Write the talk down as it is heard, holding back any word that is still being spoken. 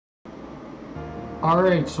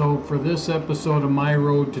Alright, so for this episode of My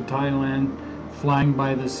Road to Thailand, flying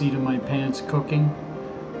by the seat of my pants cooking,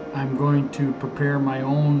 I'm going to prepare my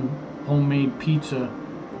own homemade pizza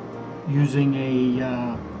using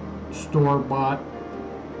a store-bought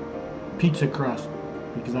pizza crust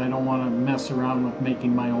because I don't want to mess around with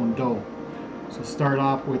making my own dough. So start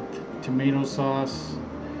off with tomato sauce,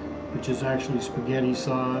 which is actually spaghetti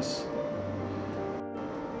sauce,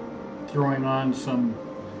 throwing on some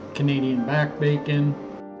Canadian back bacon.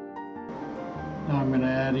 Now I'm going to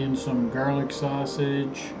add in some garlic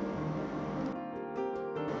sausage,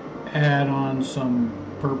 add on some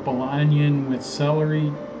purple onion with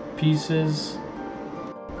celery pieces.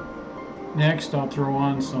 Next I'll throw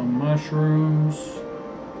on some mushrooms,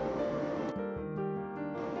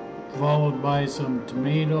 followed by some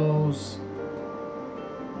tomatoes,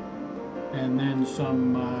 and then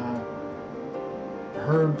some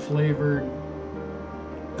herb flavored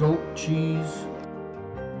goat cheese.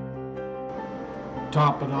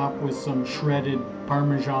 Top it off with some shredded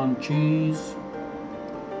Parmesan cheese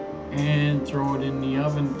and throw it in the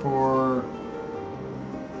oven for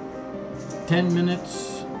 10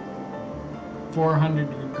 minutes, 400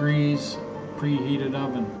 degrees preheated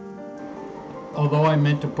oven. Although I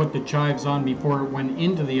meant to put the chives on before it went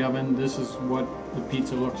into the oven, this is what the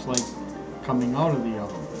pizza looks like coming out of the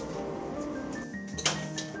oven.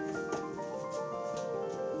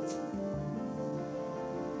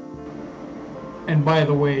 And by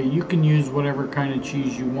the way, you can use whatever kind of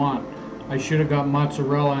cheese you want. I should have got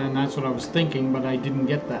mozzarella, and that's what I was thinking, but I didn't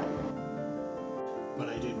get that. But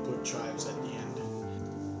I did put chives at the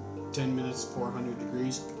end. 10 minutes, 400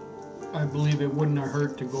 degrees. I believe it wouldn't have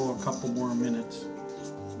hurt to go a couple more minutes.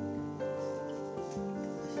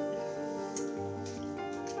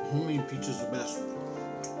 Homemade pizza's the best.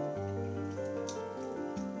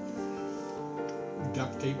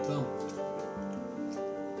 Duct tape thumb.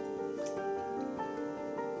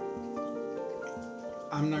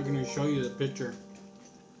 I'm not going to show you the picture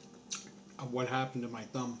of what happened to my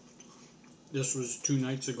thumb. This was 2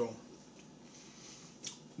 nights ago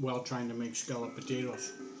while trying to make scalloped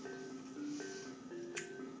potatoes.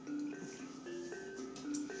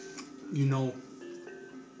 You know,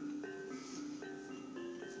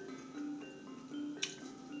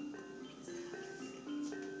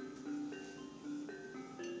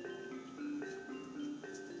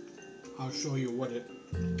 I'll show you what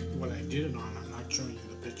I did it on. I'm not showing you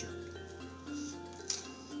the picture.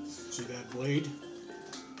 See that blade?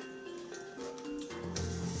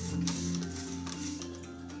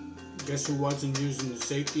 Guess who wasn't using the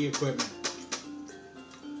safety equipment?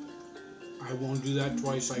 I won't do that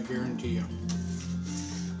twice, I guarantee you.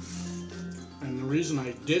 And the reason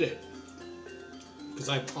I did it, because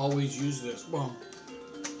I've always used this. Well,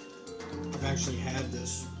 I've actually had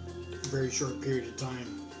this a very short period of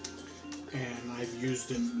time. And I've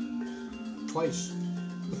used it twice.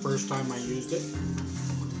 The first time I used it.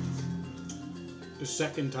 The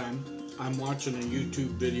second time, I'm watching a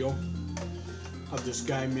YouTube video of this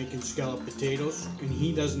guy making scalloped potatoes, and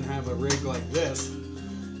he doesn't have a rig like this.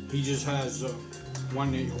 He just has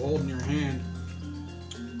one that you hold in your hand,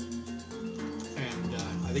 and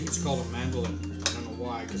I think it's called a mandolin. I don't know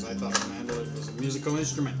why, because I thought a mandolin was a musical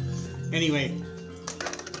instrument. Anyway,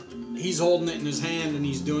 he's holding it in his hand and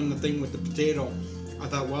he's doing the thing with the potato. I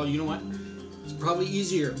thought, well, you know what? It's probably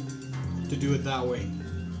easier to do it that way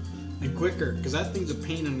and quicker, because that thing's a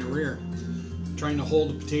pain in the rear. Trying to hold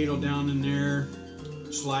the potato down in there,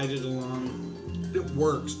 slide it along. It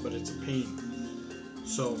works, but it's a pain.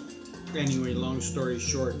 So, anyway, long story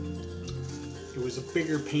short, it was a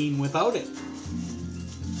bigger pain without it.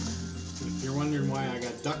 If you're wondering why I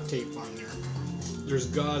got duct tape on there, there's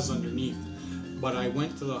gauze underneath. But I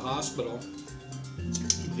went to the hospital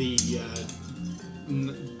the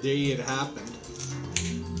day it happened,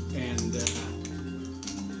 and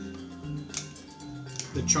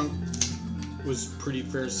the chunk was pretty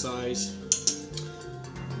fair size.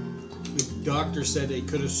 The doctor said they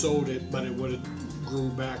could have sewed it, but it would have grew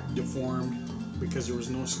back deformed because there was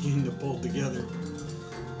no skin to pull together.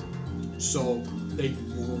 So they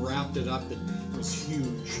wrapped it up. It was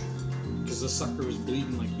huge because the sucker was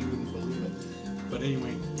bleeding like you wouldn't believe it. But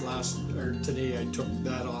anyway, today I took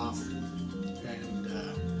that off, and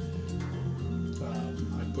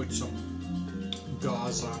I put some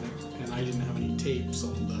gauze on it, and I didn't have any tape, so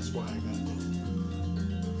that's why I got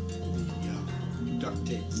the duct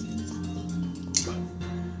tape. But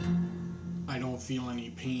I don't feel any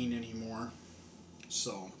pain anymore,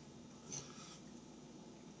 so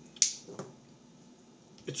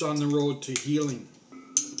it's on the road to healing,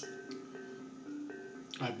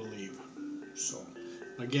 I believe. So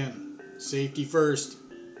again, Safety first.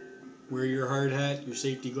 Wear your hard hat, your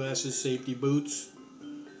safety glasses, safety boots,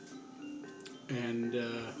 and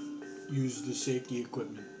use the safety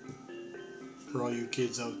equipment for all you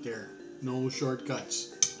kids out there. No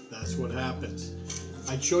shortcuts. That's what happens.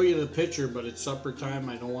 I'd show you the picture, but it's supper time.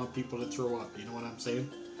 I don't want people to throw up. You know what I'm saying?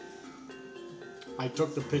 I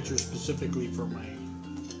took the picture specifically for my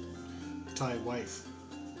Thai wife.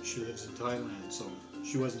 She lives in Thailand, so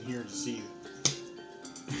she wasn't here to see it.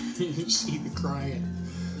 You see the crying.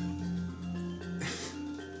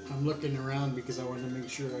 I'm looking around because I wanted to make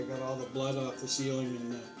sure I got all the blood off the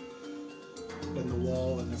ceiling and the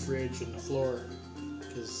wall and the fridge and the floor.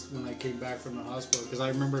 Because when I came back from the hospital, because I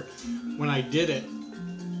remember when I did it,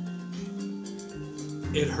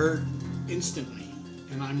 it hurt instantly,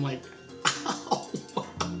 and I'm like, ow, ow,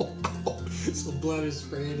 ow. So blood is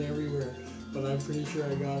spraying everywhere, but I'm pretty sure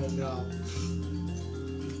I got it now.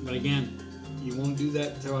 But again, you won't do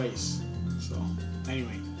that twice. So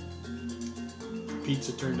anyway,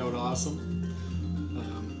 pizza turned out awesome.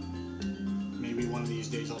 Maybe one of these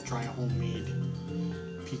days I'll try a homemade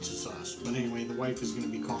pizza sauce. But anyway, the wife is going to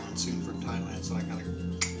be calling soon from Thailand, so I gotta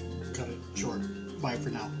cut it short. Bye for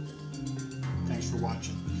now. Thanks for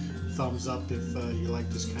watching. Thumbs up if you like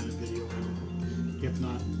this kind of video. And if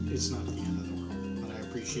not, it's not the end of the world. But I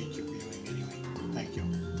appreciate you viewing anyway. Thank you.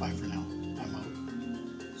 Bye for now. I'm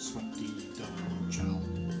out. Swati Ciao.